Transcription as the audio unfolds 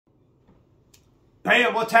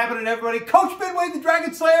Bam! What's happening, everybody? Coach Midway, the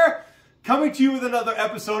Dragon Slayer, coming to you with another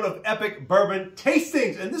episode of Epic Bourbon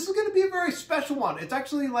Tastings. And this is going to be a very special one. It's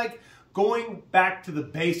actually like going back to the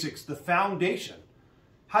basics, the foundation.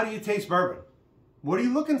 How do you taste bourbon? What are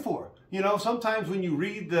you looking for? You know, sometimes when you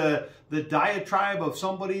read the diatribe of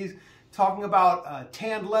somebody's talking about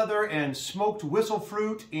tanned leather and smoked whistle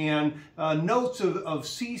fruit and notes of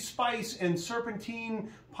sea spice and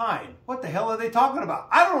serpentine pine. What the hell are they talking about?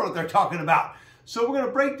 I don't know what they're talking about. So we're going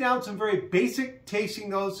to break down some very basic tasting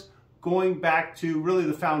notes, going back to really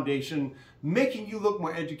the foundation, making you look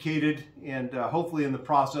more educated, and hopefully in the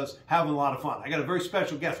process having a lot of fun. I got a very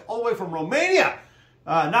special guest all the way from Romania,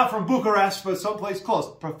 not from Bucharest, but someplace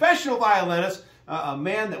close. Professional violinist, a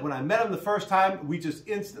man that when I met him the first time, we just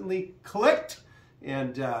instantly clicked,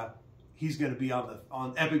 and he's going to be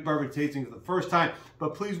on Epic Bourbon Tasting for the first time.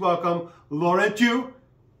 But please welcome Laurentiu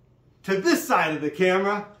to this side of the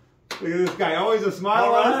camera. Look at this guy, always a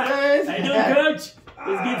smile on his face. How you doing, Coach? It's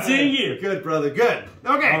good seeing you. Good, brother, good.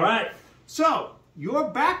 Okay. All right. So, your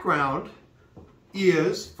background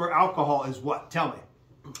is, for alcohol, is what? Tell me.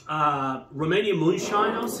 Romanian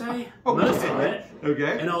moonshine, I'll say. Oh, most of it.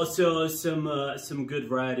 Okay. And also some good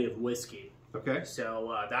variety of whiskey. Okay.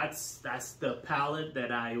 So that's the palate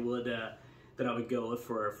that I would go with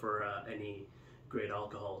for any great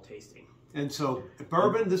alcohol tasting. And so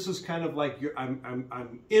bourbon, this is kind of like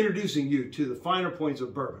I'm introducing you to the finer points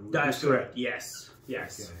of bourbon. That's correct. Yes.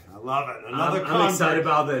 Yes. Okay. I love it. I'm excited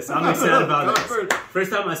about this. I'm excited about this.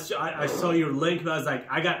 First time I saw your link, I was like,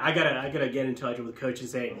 I gotta get in touch with Coach and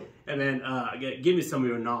say, hey man, give me some of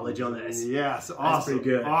your knowledge on this. Yes, awesome. That's pretty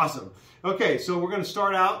good. Awesome. Okay, so we're going to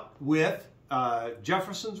start out with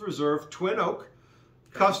Jefferson's Reserve Twin Oak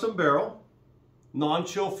Custom Barrel,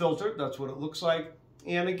 non-chill filtered. That's what it looks like.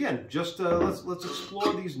 And again, just let's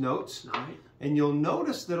explore these notes. All right. And you'll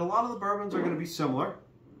notice that a lot of the bourbons are going to be similar.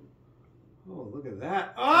 Oh, look at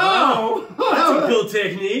that! Oh, that's a cool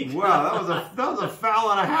technique. Wow, that was a foul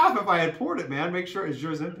and a half if I had poured it, man. Make sure is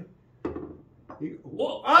yours empty. Oh,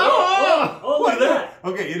 look at that!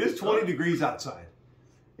 Okay, it is 20 degrees outside,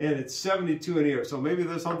 and it's 72 in here. So maybe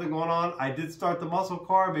there's something going on. I did start the muscle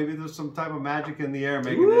car. Maybe there's some type of magic in the air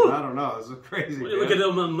making it. I don't know. It's crazy. Look at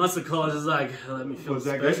the muscle cars. It's like, let me feel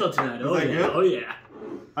special tonight. Oh yeah. Oh yeah.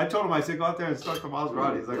 I told him, I said, go out there and start the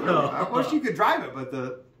Maserati. He's like, oh, I wish you could drive it, but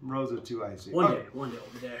the roads are too icy. One day over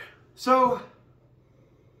there. So,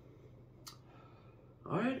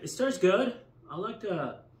 all right, it starts good. I like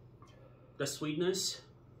the sweetness.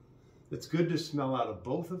 It's good to smell out of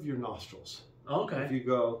both of your nostrils. Okay. If you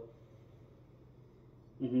go,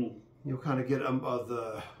 you'll kind of get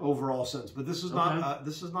the overall sense. But this is not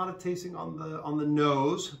a tasting on the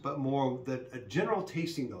nose, but more a general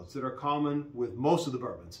tasting notes that are common with most of the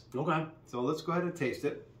bourbons. Okay. So let's go ahead and taste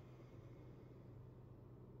it.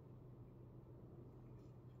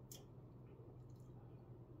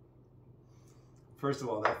 First of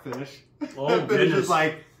all, that finish. Oh, that finish goodness. is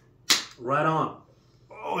like right on.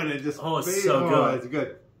 Oh, and it just it's so good. It's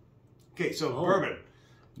good. Okay, so bourbon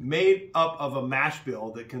made up of a mash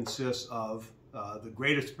bill that consists of the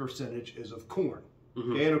greatest percentage is of corn.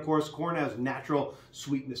 Okay, and of course, corn has natural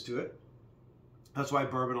sweetness to it. That's why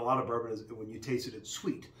bourbon, a lot of bourbon is when you taste it, it's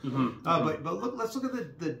sweet. But look, let's look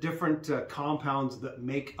at the different compounds that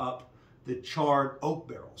make up the charred oak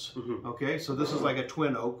barrels. Okay, so this is like a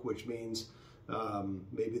twin oak, which means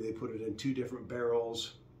maybe they put it in two different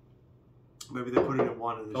barrels. Maybe they put it in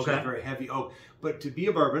one, and it's just very heavy oak. But to be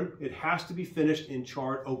a bourbon, it has to be finished in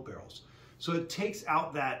charred oak barrels. So it takes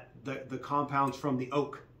out the compounds from the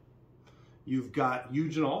oak. You've got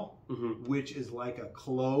eugenol, which is like a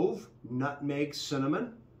clove, nutmeg,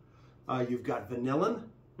 cinnamon. You've got vanillin,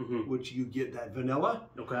 which you get that vanilla.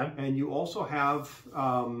 Okay. And you also have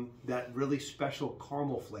that really special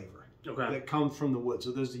caramel flavor that comes from the wood.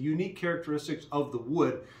 So there's the unique characteristics of the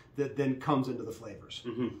wood that then comes into the flavors.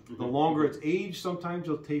 The longer it's aged, sometimes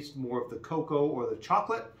you'll taste more of the cocoa or the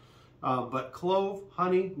chocolate. But clove,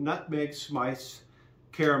 honey, nutmeg, spice,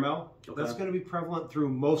 caramel, that's going to be prevalent through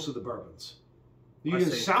most of the bourbons. You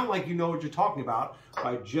can sound like you know what you're talking about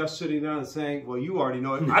by just sitting down and saying, well, you already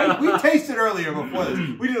know it. We tasted earlier before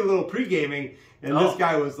this. We did a little pre-gaming, and this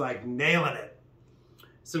guy was like nailing it.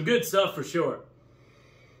 Some good stuff for sure.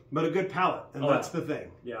 But a good palate, and that's the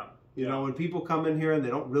thing. Yeah. You know, when people come in here and they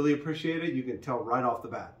don't really appreciate it, you can tell right off the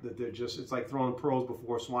bat that they're it's like throwing pearls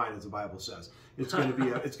before swine, as the Bible says. It's going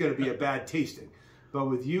to be a bad tasting. But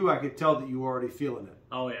with you, I could tell that you were already feeling it.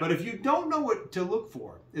 Oh, yeah. But if you don't know what to look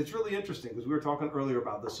for, it's really interesting because we were talking earlier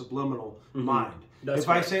about the subliminal mind. That's if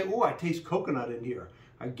I say, oh, I taste coconut in here,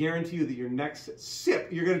 I guarantee you that your next sip,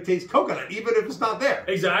 you're going to taste coconut, even if it's not there.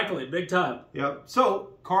 Exactly, big time. Yep.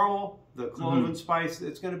 So caramel, the clove and spice,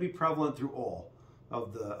 it's going to be prevalent through all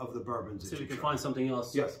of the bourbons. See if we can find something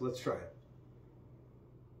else. Yes, let's try it.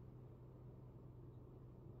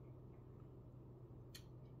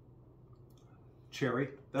 Cherry.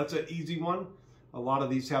 That's an easy one. A lot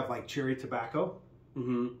of these have like cherry tobacco.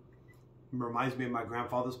 Reminds me of my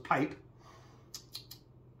grandfather's pipe.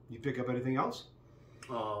 You pick up anything else?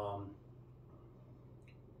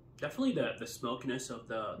 Definitely the smokiness of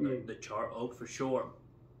the char oak for sure.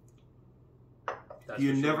 That's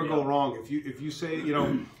you for never sure, go wrong if you say, you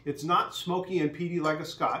know, it's not smoky and peaty like a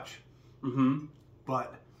Scotch,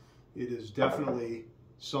 but it is definitely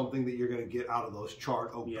something that you're going to get out of those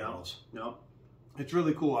charred oak barrels. Yep. It's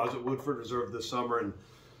really cool. I was at Woodford Reserve this summer and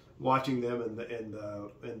watching them in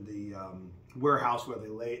the warehouse where they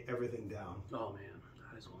lay everything down. Oh man,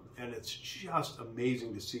 that is wonderful. And it's just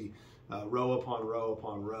amazing to see row upon row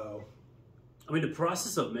upon row. I mean, the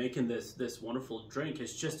process of making this wonderful drink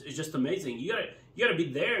is just amazing. You gotta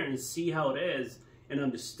be there and see how it is and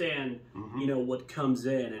understand, you know, what comes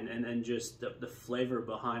in and just the flavor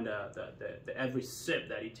behind the every sip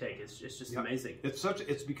that you take. It's just amazing.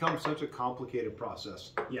 It's become such a complicated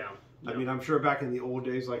process. Yeah. I mean, I'm sure back in the old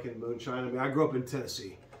days, like in moonshine. I mean, I grew up in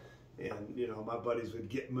Tennessee, and you know, my buddies would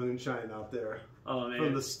get moonshine out there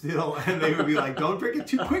from the still, and they would be like, "Don't drink it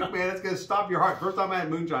too quick, man. It's gonna stop your heart." First time I had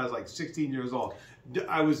moonshine, I was like 16 years old.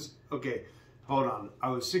 I was hold on. I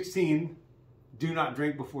was 16. Do not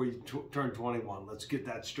drink before you turn 21. Let's get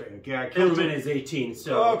that straight, okay? Everyone is 18,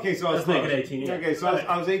 so okay, so I was let's make it 18. Yeah. Okay, so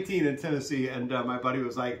I was 18 in Tennessee, and my buddy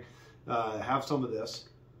was like, "Have some of this."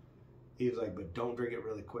 He was like, "But don't drink it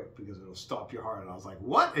really quick because it'll stop your heart." And I was like,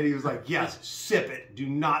 "What?" And he was like, "Yes, sip it. Do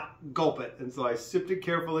not gulp it." And so I sipped it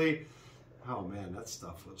carefully. Oh man, that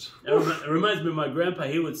stuff was. It reminds me of my grandpa.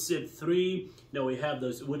 He would sip 3. We have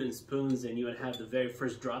those wooden spoons, and you would have the very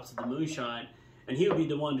first drops of the moonshine. And he would be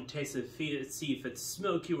the one to taste it, see if it's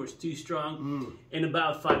smoky or it's too strong. In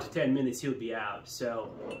about 5 to 10 minutes, he would be out.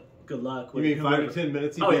 So, good luck. You mean 5 to 10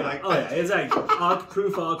 minutes? Oh yeah, it's like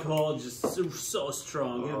proof alcohol, just so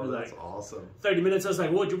strong. Oh, that's like awesome. 30 minutes. I was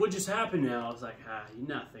like, what just happened now? I was like,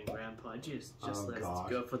 nothing, Grandpa. Just let's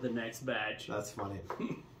go for the next batch. That's funny.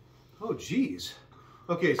 Oh, geez.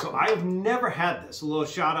 Okay, so I've never had this. A little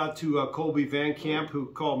shout out to Colby Van Camp, who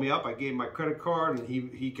called me up. I gave him my credit card, and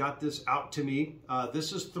he got this out to me.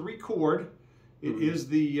 This is 3 chord. It is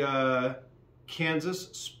the Kansas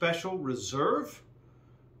Special Reserve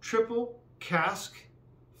Triple Cask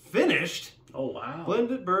Finished. Oh, wow.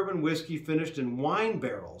 Blended bourbon whiskey finished in wine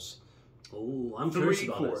barrels. Oh, I'm curious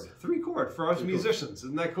about this. 3 chord for us musicians.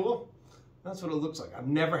 Isn't that cool? That's what it looks like. I've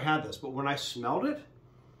never had this, but when I smelled it,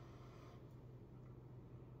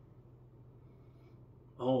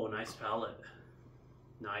 oh, nice palate.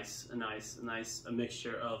 Nice, a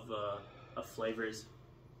mixture of flavors.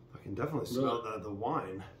 I can definitely smell the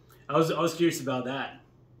wine. I was curious about that.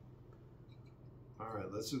 All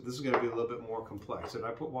right, this is going to be a little bit more complex. Did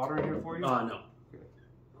I put water in here for you? No. Okay.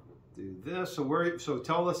 Do this. So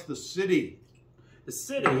tell us the city. The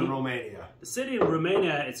city in Romania. The city in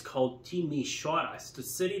Romania, it's called Timișoara. It's the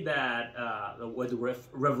city that where the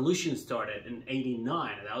revolution started in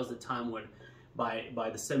 '89. And that was the time when, by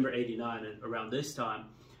December '89, and around this time,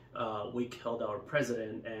 we killed our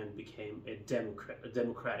president and became a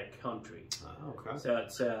democratic country. Okay. So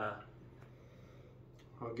it's.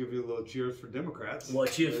 I'll give you a little cheers for Democrats. Well,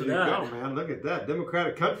 cheers for that. There you go, man. Look at that.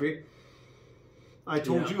 Democratic country. I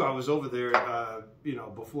told you I was over there,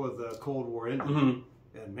 before the Cold War ended.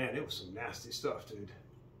 And, man, it was some nasty stuff, dude.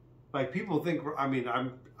 Like, people think, I mean,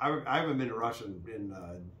 I haven't been to Russia in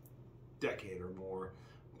a decade or more.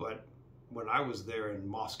 But when I was there in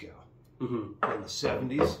Moscow in the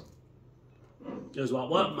 70s. It was well,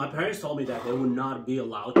 my parents told me that they would not be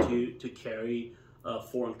allowed to carry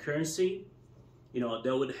foreign currency.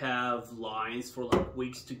 They would have lines for like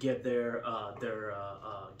weeks to get their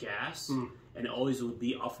gas, and it always would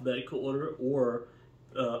be alphabetical order or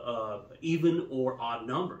even or odd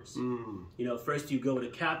numbers. First you go to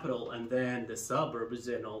capital and then the suburbs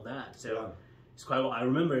and all that. So it's quite well. I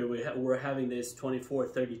remember we were having this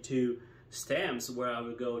 2432 stamps where I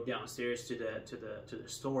would go downstairs to the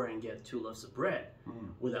store and get 2 loaves of bread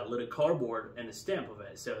with that little cardboard and a stamp of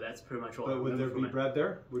it. So that's pretty much what I remember. But would there be bread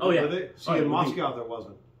there? Yeah. See, in Moscow there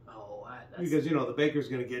wasn't. Oh, because the baker's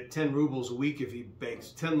going to get 10 rubles a week if he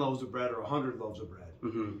bakes 10 loaves of bread or 100 loaves of bread.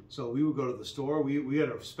 So we would go to the store. We had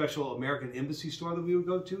a special American embassy store that we would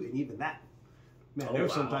go to, and even that, man, there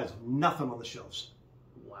was sometimes nothing on the shelves.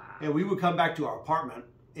 Wow. And we would come back to our apartment,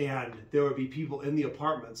 and there would be people in the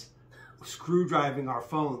apartments screw driving our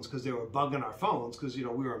phones because they were bugging our phones because we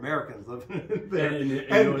were Americans living there,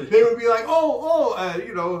 and they would be like,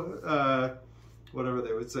 whatever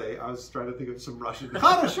they would say. I was trying to think of some Russian.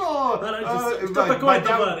 Хорошо.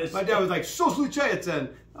 My dad was like, "So случается," and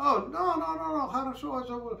no,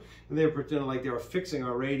 хорошо. And they were pretending like they were fixing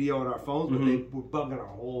our radio and our phones, but they were bugging our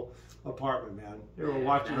whole apartment, man. They were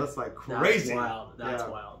watching us like crazy. That's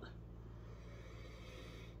wild.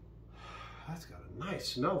 That's got a nice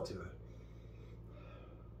smell to it.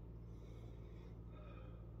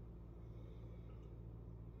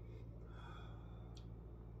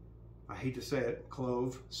 I hate to say it,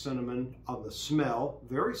 clove, cinnamon on the smell.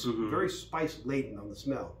 Very spice laden on the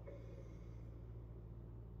smell.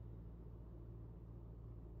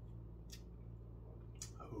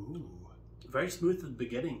 Ooh. Very smooth at the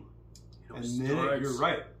beginning. And then you're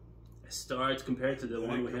right. It starts compared to the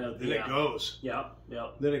one we have. Then it goes. Yeah.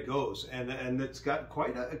 Then it goes, and it's got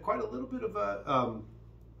quite a little bit of a.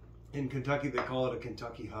 In Kentucky, they call it a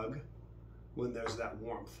Kentucky hug, when there's that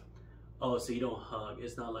warmth. Oh, so you don't hug?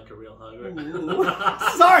 It's not like a real hug.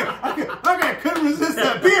 Sorry, I couldn't resist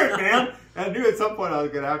that beard, man. I knew at some point I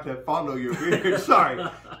was gonna have to fondle your beard. Sorry.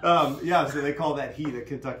 Yeah, so they call that heat a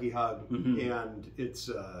Kentucky hug, and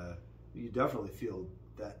it's you definitely feel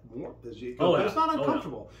that warmth as you go. But it's not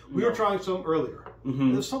uncomfortable. We were trying some earlier.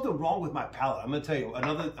 There's something wrong with my palate. I'm gonna tell you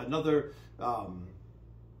another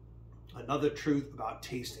truth about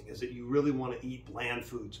tasting is that you really want to eat bland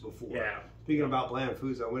foods before. Yeah. Speaking about bland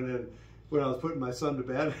foods, I went in when I was putting my son to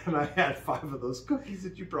bed, and I had 5 of those cookies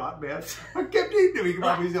that you brought, man. I kept eating them. You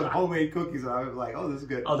brought me some homemade cookies, and I was like, "Oh, this is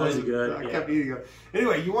good." Oh, those are good. I kept eating them.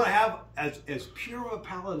 Anyway, you want to have as pure of a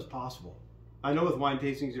palate as possible. I know with wine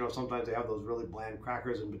tastings, sometimes they have those really bland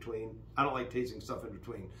crackers in between. I don't like tasting stuff in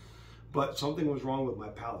between, but something was wrong with my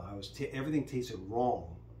palate. Everything tasted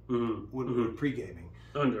wrong when we were pre-gaming.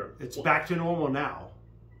 It's back to normal now.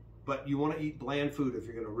 But you want to eat bland food if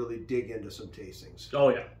you're going to really dig into some tastings. Oh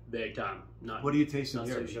yeah, big time. What are you tasting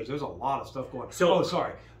here? Sushi. Because there's a lot of stuff going on. So,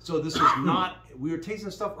 sorry. So this is not. We were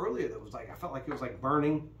tasting stuff earlier that was like I felt like it was like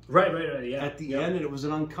burning. Right. Yeah. At the end, and it was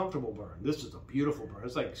an uncomfortable burn. This is a beautiful burn.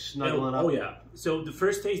 It's like snuggling up. Oh yeah. So the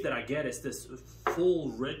first taste that I get is this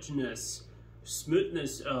full richness,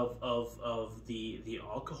 smoothness of the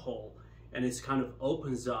alcohol, and it kind of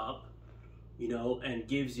opens up. And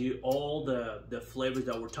gives you all the flavors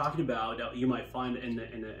that we're talking about that you might find in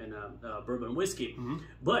a bourbon whiskey,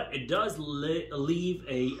 but it does leave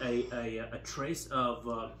a trace of,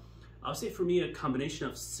 I would say for me, a combination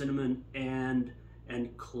of cinnamon and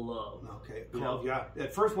clove. Okay, clove. Yeah.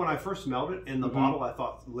 At first, when I first smelled it in the bottle, I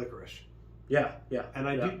thought licorice. Yeah. And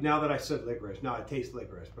I do now that I said licorice. Now I taste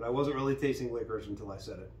licorice, but I wasn't really tasting licorice until I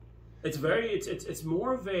said it. It's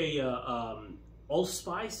more of a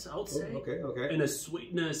allspice, I would say. Okay. And a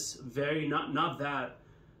sweetness, very not that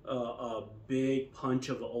big punch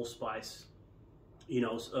of allspice,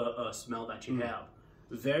 smell that you have.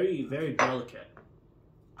 Very, very delicate.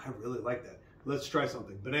 I really like that. Let's try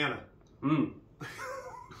something. Banana.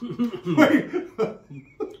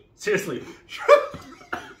 Seriously.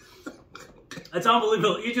 That's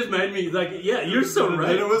unbelievable. You just made me you're so right.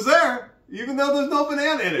 And it was there. Even though there's no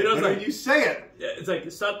banana in it, when you say it, it's like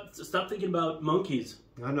stop thinking about monkeys.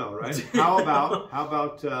 I know, right? How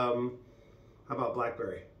about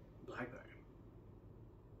blackberry? Blackberry.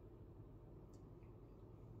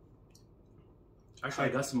 Actually, I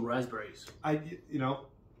got some raspberries.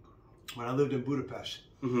 When I lived in Budapest,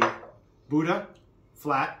 Buda,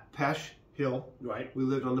 flat, Pest, hill. Right. We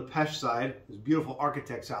lived on the Pest side. It was a beautiful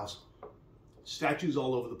architect's house. Statues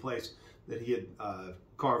all over the place that he had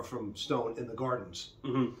carved from stone in the gardens.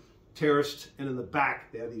 Terraced, and in the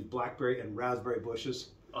back they had these blackberry and raspberry bushes.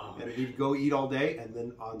 And we'd go eat all day, and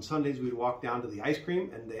then on Sundays we'd walk down to the ice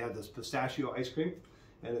cream, and they had this pistachio ice cream,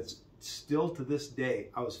 and it's still to this day.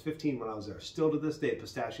 I was 15 when I was there. Still to this day,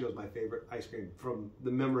 pistachio is my favorite ice cream from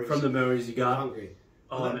the memories. From the memories you got. Hungry.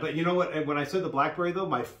 But you know what? When I said the blackberry though,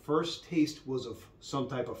 my first taste was of some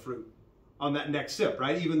type of fruit on that next sip,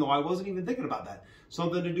 right? Even though I wasn't even thinking about that.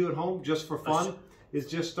 Something to do at home just for fun is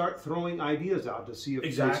just start throwing ideas out to see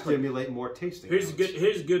if they stimulate more tasting. Here's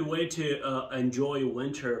a good way to enjoy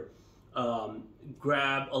winter.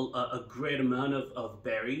 Grab a great amount of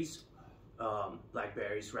berries,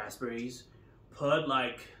 blackberries, raspberries. Put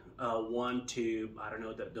like 1 to, I don't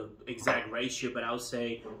know the exact ratio, but I would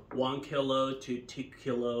say 1 kilo to 2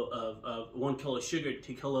 kilo of 1 kilo sugar,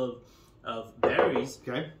 2 kilo of berries.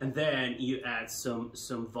 Okay. And then you add some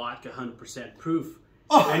vodka, 100% proof.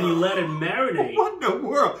 And you let it marinate. What in the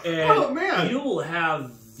world? And man. You will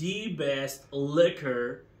have the best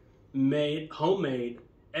liquor homemade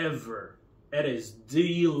ever. It is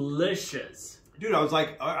delicious. Dude,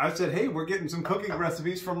 I said, hey, we're getting some cooking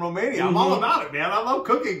recipes from Romania. I'm all about it, man. I love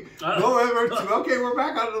cooking. Go over to, okay, we're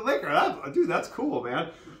back on the liquor. Dude, that's cool, man.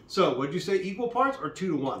 So, would you say equal parts or 2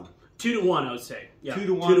 to 1? 2 to 1, I would say. Yeah, 2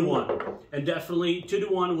 to 1. 2 to 1, and definitely 2 to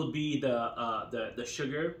 1 would be the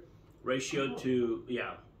sugar ratio to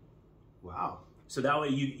Wow. So that way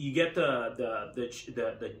you get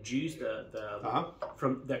the juice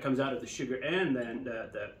from that comes out of the sugar and then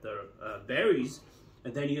the berries,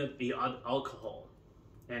 and then you add alcohol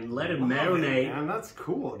and let it marinate. Man, that's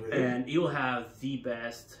cool, dude. And you'll have the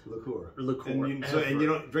best liqueur. And you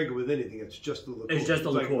don't drink it with anything. It's just the liqueur. It's just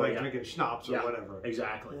the liqueur, like drinking schnapps or whatever.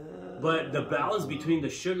 Exactly. But the balance between the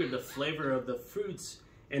sugar, the flavor of the fruits,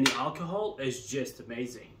 and the alcohol is just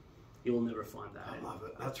amazing. You will never find that. I love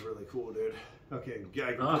it. That's really cool, dude. Okay,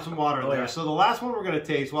 I can put some water in there. Yeah. So the last one we're gonna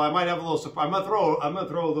taste. Well, I might have a little surprise. I'm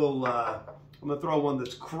gonna throw one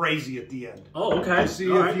that's crazy at the end. Oh, okay. To see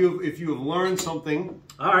if you have learned something.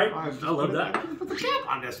 All right. I love that. Put the cap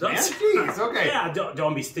on this, man. Jeez. Okay. Yeah.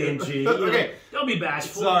 Don't be stingy. Okay. Don't be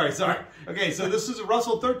bashful. Sorry. Okay. So this is a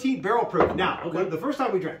Russell 13 barrel proof. Now, the first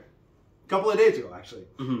time we drank, a couple of days ago actually,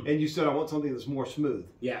 and you said I want something that's more smooth.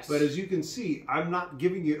 Yes. But as you can see, I'm not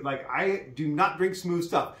giving you I do not drink smooth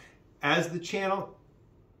stuff. As the channel,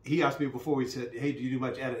 he asked me before, he said, hey, do you do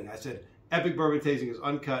much editing? I said, Epic Bourbon Tasting is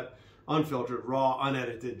uncut, unfiltered, raw,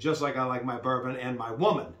 unedited, just like I like my bourbon and my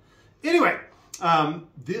woman. Anyway,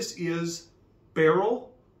 this is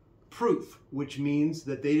barrel proof, which means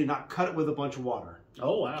that they did not cut it with a bunch of water.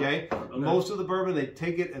 Oh, wow. Okay? Most of the bourbon, they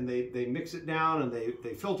take it and they mix it down and they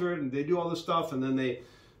filter it and they do all this stuff and then they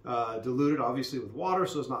dilute it, obviously, with water,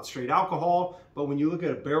 so it's not straight alcohol. But when you look at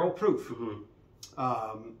a barrel proof,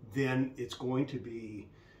 then it's going to be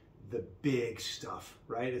the big stuff,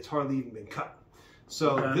 right? It's hardly even been cut.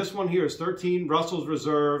 So this one here is 13 Russell's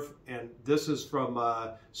Reserve, and this is from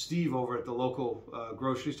Steve over at the local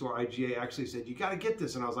grocery store. IGA actually said, you got to get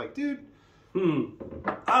this. And I was like, dude, I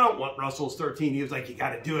don't want Russell's 13. He was like, you got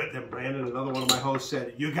to do it. Then Brandon, another one of my hosts,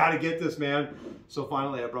 said, you got to get this, man. So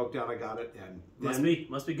finally I broke down, I got it. And must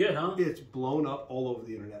be good, huh? It's blown up all over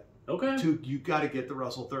the internet. Okay. You got to get the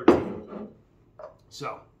Russell 13.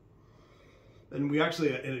 So, and we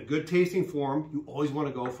actually, in a good tasting form, you always want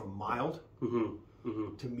to go from mild to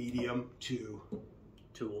medium to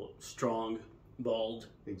strong, bold.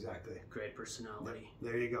 Exactly. Great personality.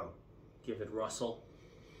 Yep. There you go. Give it Russell.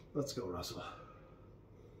 Let's go, Russell.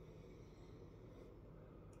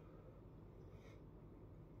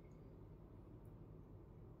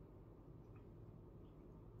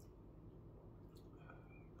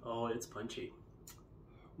 Oh, it's punchy.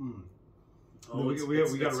 Oh, we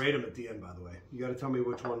got to rate them at the end, by the way. You got to tell me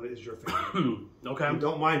which one is your favorite. Okay. And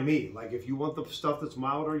don't mind me. Like, if you want the stuff that's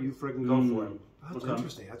milder, you freaking go for it. That's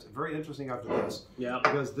interesting. That's very interesting after this. Yeah.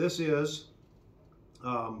 Because this is,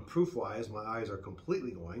 proof-wise, my eyes are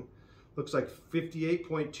completely going. Looks like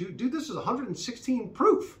 58.2. Dude, this is 116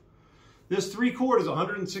 proof. This 3 quart is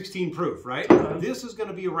 116 proof, right? This is going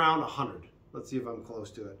to be around 100. Let's see if I'm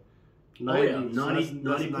close to it.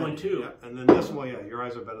 90.2. Yeah. And then this one, your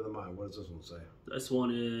eyes are better than mine. What does this one say? This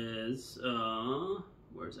one is,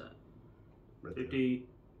 where's that? Right 50,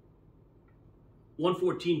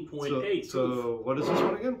 114.8. So what is this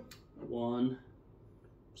one again?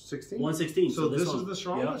 116. 116. So this is the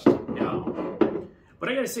strongest? Yeah. But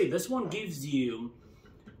I gotta say, this one gives you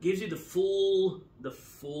the full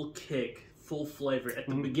kick, full flavor at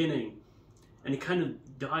the beginning, and it kind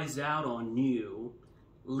of dies out on you,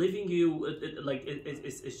 leaving you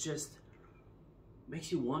it's just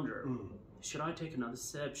makes you wonder. Should I take another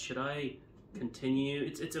sip? Should I continue?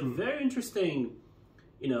 It's a very interesting,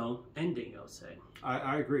 ending, I would say.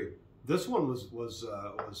 I agree. This one was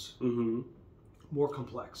more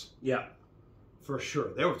complex. Yeah. For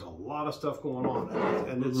sure. There was a lot of stuff going on.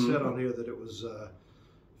 And it said on here that it was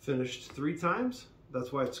finished 3 times.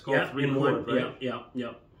 That's why it's called 3 quart, right?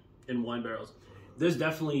 Yeah. In wine barrels. This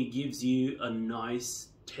definitely gives you a nice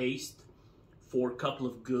taste for a couple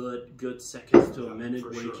of good seconds to a minute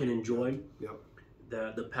where you can enjoy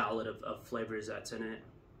the palette of flavors that's in it.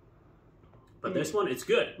 But this one, it's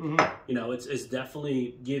good. It's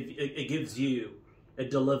definitely it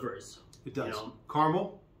delivers. It does.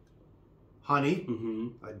 Caramel, honey.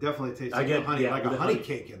 I definitely taste like a honey, like a honey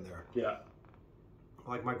cake in there. Yeah.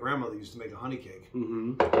 Like my grandmother used to make a honey cake.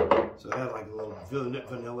 So it had like a little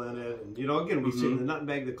vanilla in it. And, again, we've seen the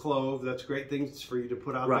nutmeg, the clove. That's great things for you to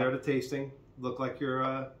put out there to tasting. Look like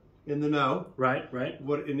you're in the know. Right.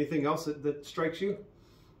 Anything else that strikes you?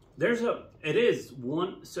 It is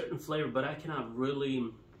one certain flavor, but I cannot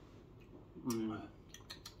really,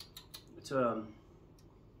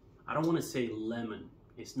 I don't want to say lemon.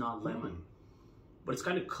 It's not lemon, but it's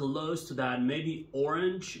kind of close to that. Maybe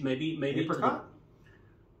orange. Maybe apricot.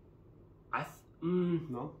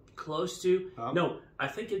 No. Close to. No, I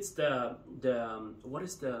think it's the what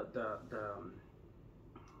is the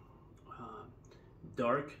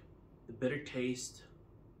dark, the bitter taste.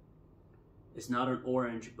 It's not an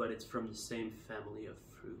orange, but it's from the same family of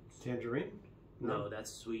fruits. Tangerine? No,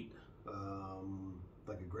 that's sweet.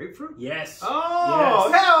 Like a grapefruit? Yes. Oh,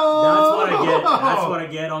 yes. hell! That's what I get. That's what I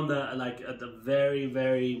get on the at the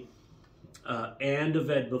very end of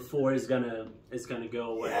it before it's gonna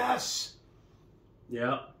go away. Yes.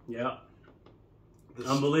 Yeah.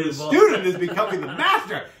 Unbelievable. The student is becoming the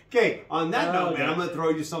master. Okay, on that note, man, I'm going to throw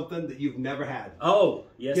you something that you've never had. Oh,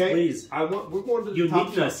 yes, please. We're going to the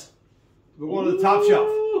top shelf. We're going to the top shelf.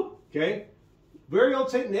 Okay? Very old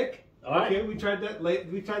St. Nick. All right. Okay, we tried that late.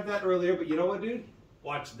 We tried that earlier, but you know what, dude?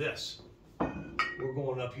 Watch this. We're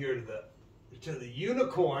going up here to the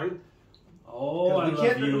unicorn. Oh, I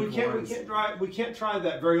love unicorns. We can't try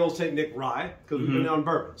that very old St. Nick rye because we've been on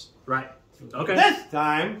bourbons. Right. Okay. This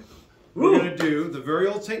time, we're going to do the very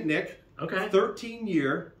old St. Nick. Okay.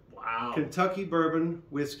 13-year. Wow. Kentucky bourbon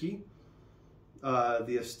whiskey.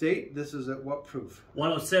 The estate. This is at what proof?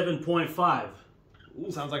 107.5. Ooh,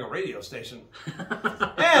 sounds like a radio station.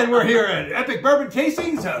 And we're here at Epic Bourbon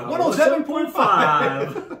Tastings at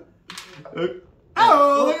 107.5.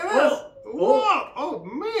 Oh, look at this. Whoa. Oh,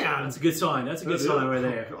 man. That's a good sign. That's a good sign right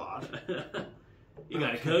there. Oh, gosh. You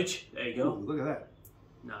got it, Coach. There you go. Ooh, look at that.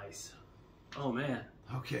 Nice. Oh, man.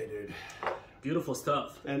 Okay, dude. Beautiful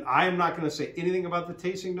stuff. And I am not going to say anything about the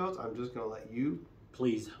tasting notes. I'm just going to let you.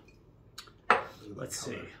 Please. Let's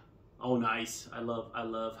see. Oh, nice. I love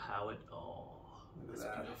how it. Oh, that's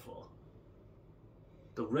beautiful.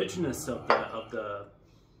 The richness of the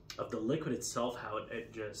liquid itself, how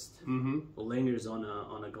it just lingers on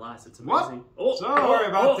a glass. It's amazing. What? Sorry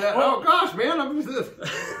about that. Oh gosh, man!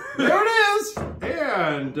 There it is.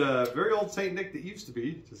 And very old Saint Nick that used to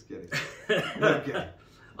be. Just kidding. Okay.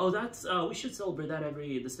 Oh, that's we should celebrate that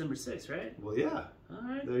every December 6th, right? Well, yeah. All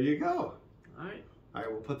right. There you go. All right. All right,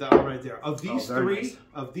 we'll put that one right there. Of these nice.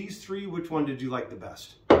 which one did you like the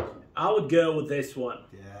best? I would go with this one.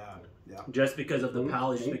 Yeah. Just because of the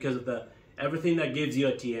palate, just because of everything that gives you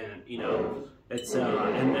at the end. You know, it's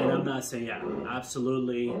and I'm not saying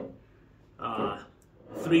absolutely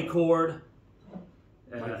 3-chord.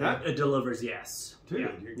 Like that? It delivers, yes. Dude,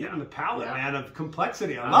 you're getting the palate, man, of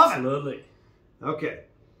complexity. I love it. Absolutely. Okay.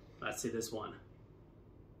 Let's see this one.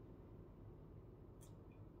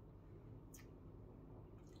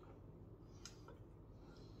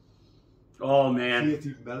 Oh, man. See, it's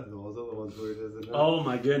even better than those other ones where it isn't. Oh,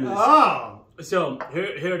 my goodness. Oh! So, here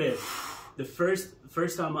it is. The first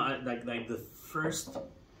time like the first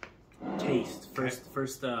taste, first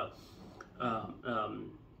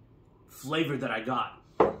flavor that I got.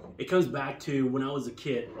 It comes back to when I was a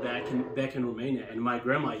kid back in Romania, and my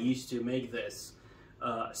grandma used to make this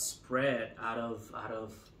spread out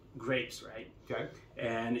of grapes, right? Okay.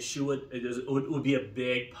 And it would be a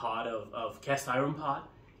big pot of cast iron pot,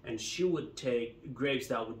 and she would take grapes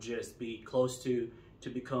that would just be close to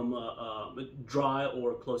become dry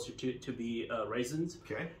or closer to be raisins.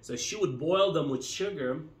 Okay. So she would boil them with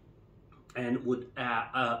sugar, and would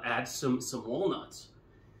add some walnuts.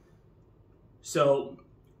 So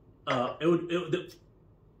I'm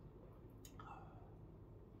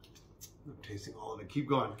tasting all of it. Keep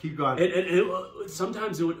going. Keep going.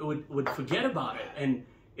 Sometimes it would forget about it, and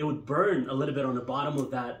it would burn a little bit on the bottom of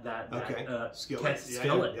that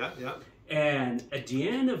skillet. Yeah. And at the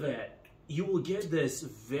end of it, you will get this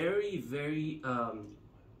very, very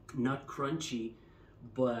not crunchy,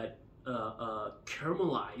 but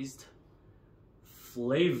caramelized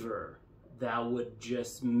flavor that would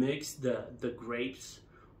just mix the grapes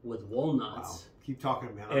with walnuts. Wow. Keep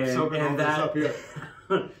talking, man. I'm soaking all this up here.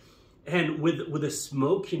 And with the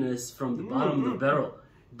smokiness from the bottom of the barrel.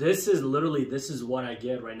 This is what I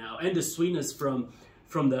get right now. And the sweetness from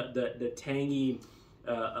the tangy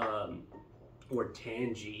or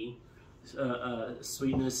tangy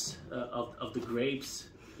sweetness of the grapes,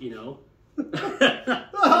 you know.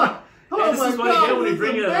 Oh this is what I get when you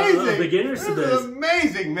bring beginners to this. This is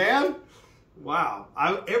amazing, man. Wow.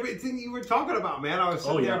 Everything you were talking about, man, I was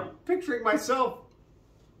sitting there picturing myself.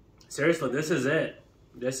 Seriously, this is it.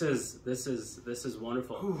 This is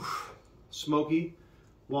wonderful. Oof. Smoky,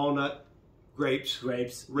 walnut, grapes,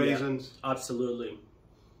 raisins. Yeah, absolutely.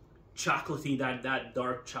 Chocolatey, that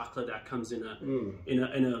dark chocolate that comes in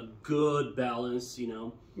a good balance, you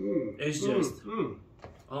know. It's just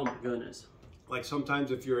oh my goodness. Like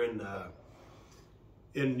sometimes if you're in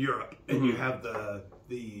in Europe, and you have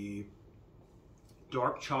the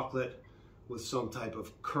dark chocolate with some type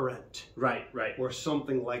of currant, right, or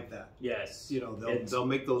something like that. Yes, You know, they'll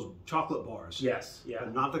make those chocolate bars. Yes, yeah,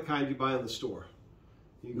 But not the kind you buy in the store.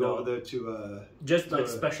 You go over there to just like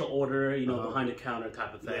special order, you know, behind the counter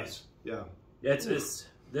type of thing. Yes, yeah. It's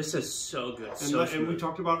this is so good. And we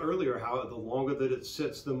talked about earlier how the longer that it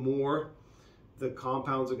sits, the more the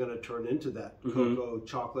compounds are going to turn into that cocoa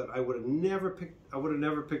chocolate. I would have never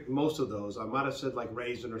picked most of those. I might have said like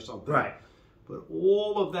raisin or something. Right. But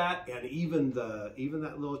all of that, and even that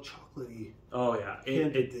little chocolatey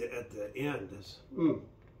hint at the end is.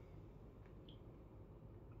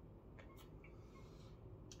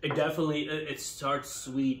 It definitely it starts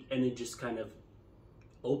sweet and it just kind of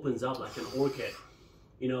opens up like an orchid,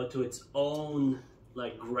 you know, to its own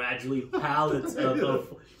like gradually palettes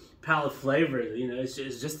of palette flavors. You know, it's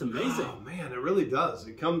just amazing. Oh man, it really does.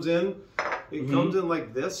 It comes in, comes in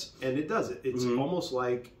like this, and it does it. It's almost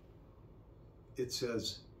like it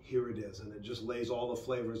says, "Here it is," and it just lays all the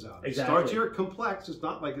flavors out. Exactly. It starts here complex. It's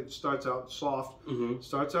not like it starts out soft. It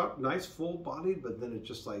starts out nice, full-bodied, but then it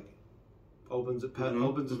just like opens its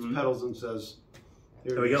petals and says,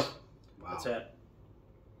 "Here we go." Wow. That's it.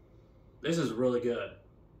 This is really good.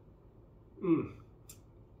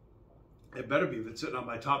 It better be if it's sitting on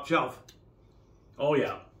my top shelf. Oh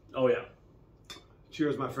yeah. Oh yeah.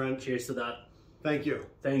 Cheers, my friend. Cheers to that. Thank you.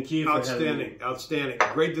 Thank you. Outstanding. Outstanding.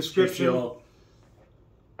 Great description.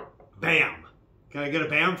 Bam. Can I get a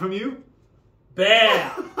bam from you? Bam.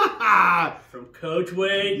 From Coach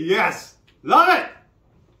Wade. Yes. Love it.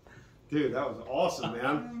 Dude, that was awesome,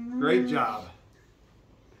 man. Great job.